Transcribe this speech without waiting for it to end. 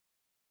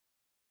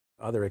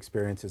other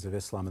experiences of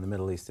Islam in the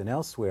Middle East and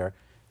elsewhere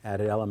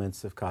added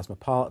elements of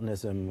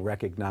cosmopolitanism,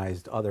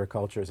 recognized other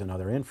cultures and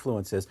other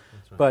influences.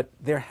 That's right. But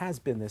there has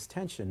been this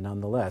tension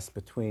nonetheless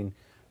between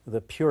the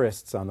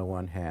purists on the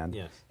one hand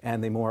Yes.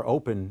 and the more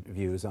open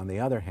views on the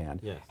other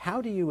hand. Yes.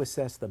 How do you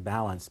assess the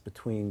balance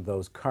between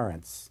those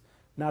currents,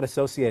 not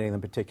associating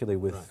them particularly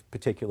with Right.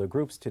 particular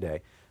groups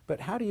today, but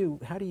how do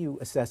you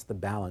assess the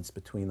balance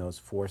between those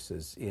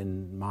forces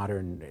in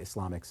modern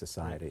Islamic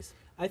societies?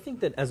 I think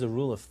that as a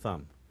rule of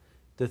thumb,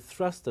 the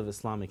thrust of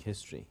Islamic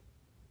history,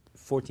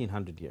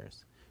 1400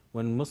 years,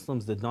 when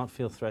Muslims did not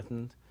feel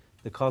threatened,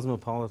 the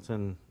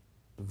cosmopolitan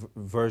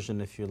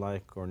version, if you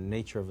like, or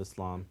nature of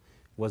Islam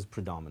was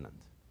predominant.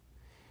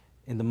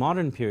 In the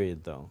modern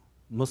period, though,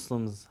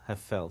 Muslims have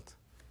felt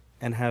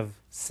and have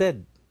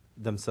said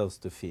themselves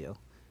to feel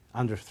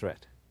under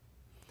threat.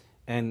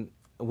 And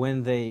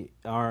when they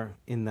are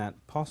in that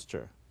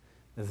posture,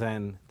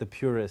 then the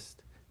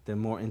purist, the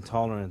more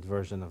intolerant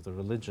version of the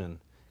religion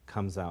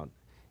comes out.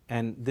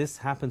 And this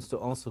happens to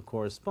also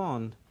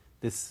correspond,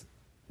 this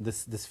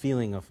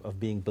feeling of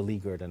being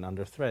beleaguered and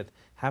under threat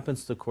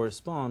happens to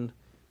correspond,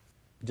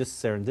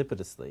 just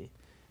serendipitously,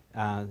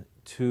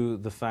 to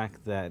the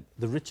fact that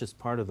the richest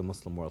part of the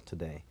Muslim world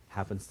today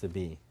happens to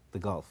be the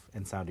Gulf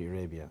and Saudi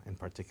Arabia in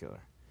particular.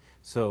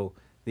 So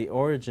the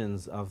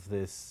origins of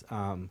this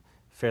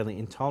fairly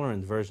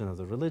intolerant version of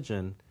the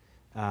religion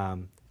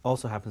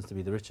also happens to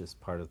be the richest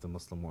part of the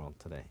Muslim world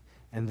today,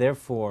 and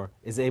therefore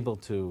is able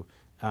to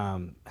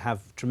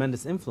have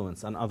tremendous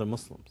influence on other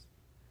Muslims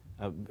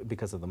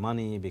because of the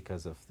money,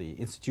 because of the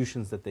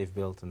institutions that they've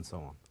built, and so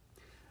on.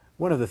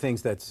 One of the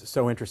things that's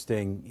so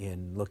interesting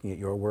in looking at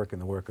your work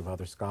and the work of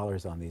other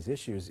scholars on these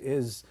issues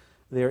is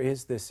there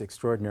is this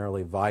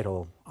extraordinarily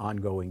vital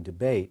ongoing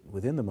debate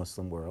within the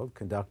Muslim world,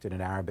 conducted in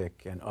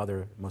Arabic and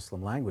other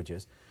Muslim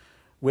languages,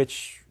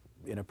 which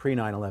in a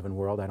pre-9/11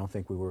 world I don't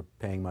think we were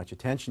paying much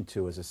attention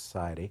to as a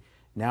society.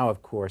 Now,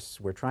 of course,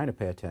 we're trying to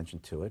pay attention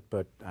to it,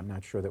 but I'm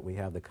not sure that we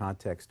have the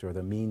context or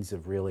the means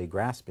of really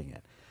grasping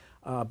it.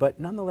 But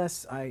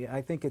nonetheless,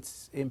 I think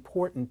it's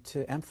important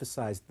to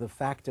emphasize the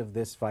fact of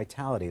this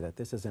vitality, that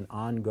this is an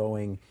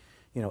ongoing,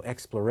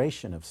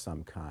 exploration of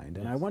some kind.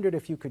 And Yes. I wondered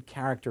if you could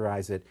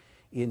characterize it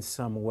in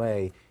some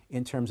way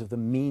in terms of the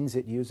means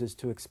it uses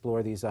to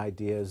explore these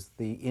ideas,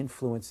 the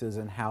influences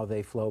and how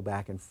they flow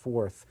back and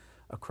forth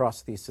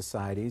across these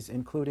societies,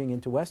 including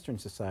into Western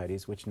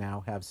societies, which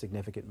now have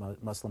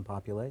significant Muslim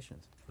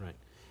populations. Right.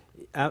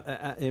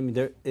 I mean,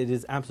 it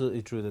is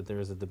absolutely true that there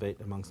is a debate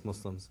amongst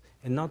Muslims,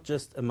 and not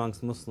just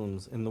amongst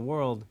Muslims in the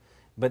world,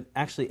 but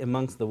actually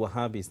amongst the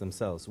Wahhabis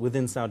themselves.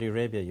 Within Saudi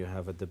Arabia, you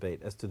have a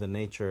debate as to the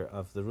nature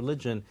of the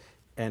religion,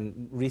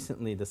 and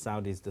recently the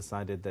Saudis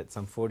decided that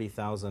some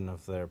 40,000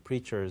 of their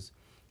preachers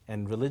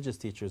and religious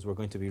teachers were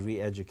going to be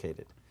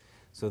re-educated,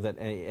 so that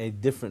a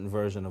different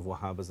version of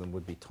Wahhabism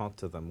would be taught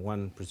to them,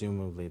 one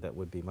presumably that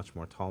would be much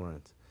more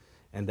tolerant,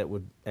 and that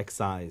would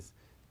excise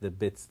the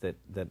bits that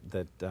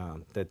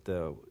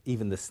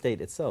even the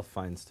state itself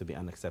finds to be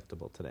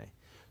unacceptable today.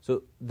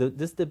 So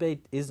this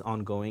debate is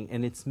ongoing,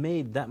 and it's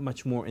made that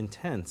much more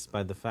intense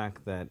by the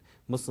fact that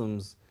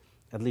Muslims,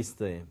 at least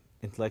the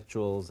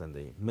intellectuals and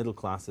the middle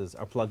classes,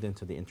 are plugged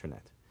into the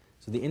internet.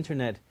 So the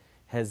internet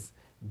has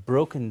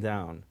broken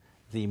down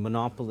the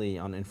monopoly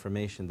on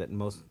information that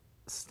most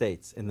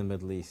states in the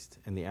Middle East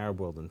and the Arab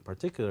world in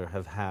particular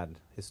have had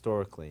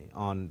historically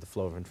on the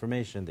flow of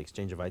information, the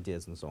exchange of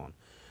ideas, and so on.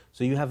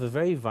 So you have a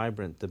very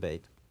vibrant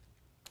debate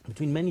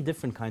between many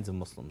different kinds of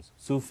Muslims: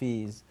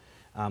 Sufis,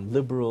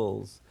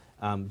 liberals,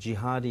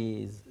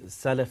 jihadis,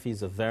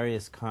 Salafis of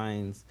various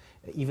kinds,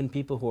 even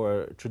people who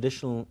are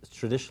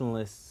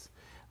traditionalists.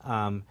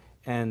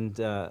 And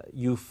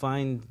you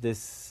find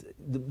this,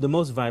 the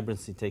most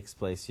vibrancy takes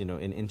place, in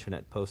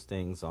internet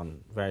postings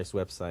on various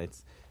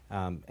websites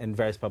and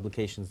various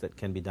publications that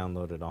can be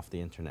downloaded off the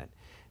internet.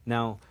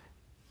 Now,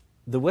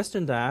 the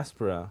Western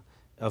diaspora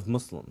of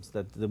Muslims,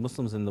 that the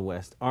Muslims in the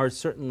West are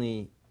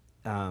certainly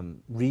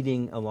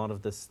reading a lot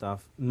of this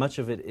stuff. Much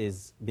of it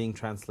is being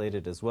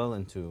translated as well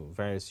into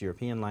various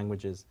European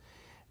languages,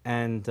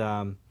 and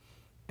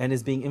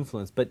is being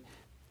influenced. But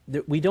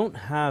we don't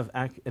have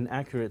an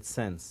accurate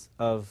sense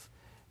of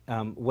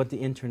what the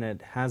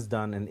internet has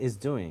done and is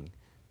doing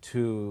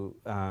to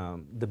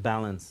the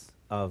balance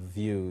of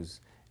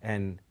views,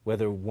 and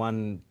whether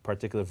one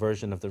particular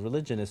version of the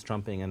religion is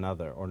trumping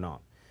another or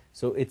not.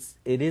 So it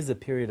is a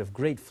period of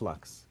great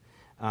flux,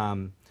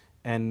 and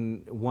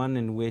one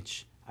in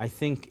which I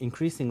think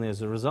increasingly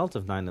as a result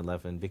of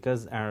 9/11,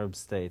 because Arab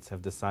states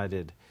have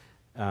decided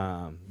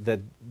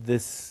that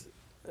this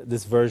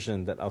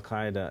version that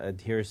al-Qaeda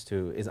adheres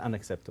to is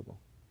unacceptable.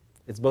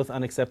 It's both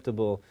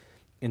unacceptable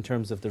in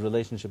terms of the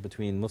relationship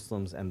between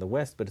Muslims and the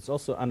West, but it's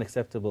also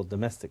unacceptable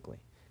domestically.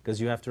 Because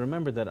you have to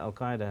remember that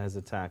al-Qaeda has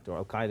attacked, or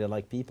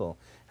al-Qaeda-like people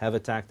have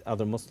attacked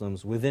other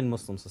Muslims within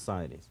Muslim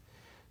societies.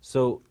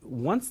 So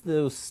once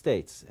those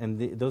states, and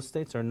those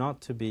states are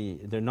not to be,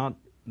 they're not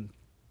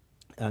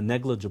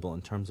negligible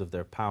in terms of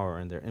their power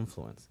and their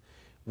influence.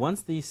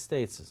 Once these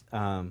states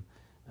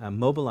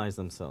mobilize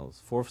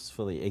themselves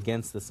forcefully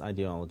against this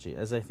ideology,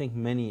 as I think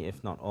many,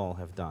 if not all,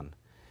 have done,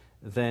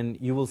 then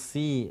you will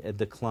see a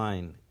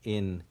decline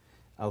in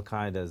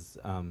al-Qaeda's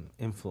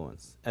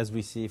influence, as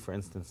we see, for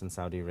instance, in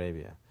Saudi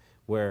Arabia,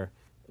 where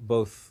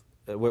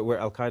where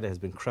al-Qaeda has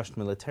been crushed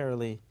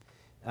militarily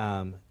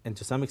and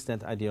to some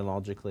extent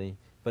ideologically,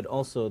 but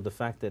also the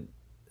fact that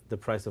the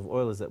price of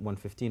oil is at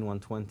 115,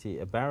 120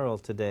 a barrel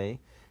today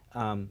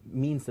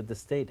means that the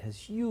state has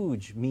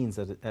huge means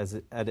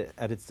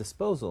at its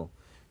disposal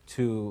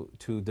to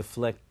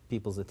deflect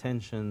people's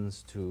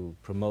attentions, to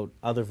promote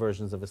other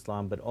versions of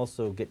Islam, but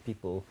also get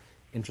people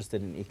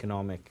interested in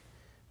economic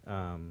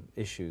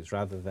issues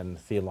rather than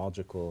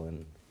theological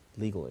and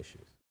legal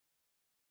issues.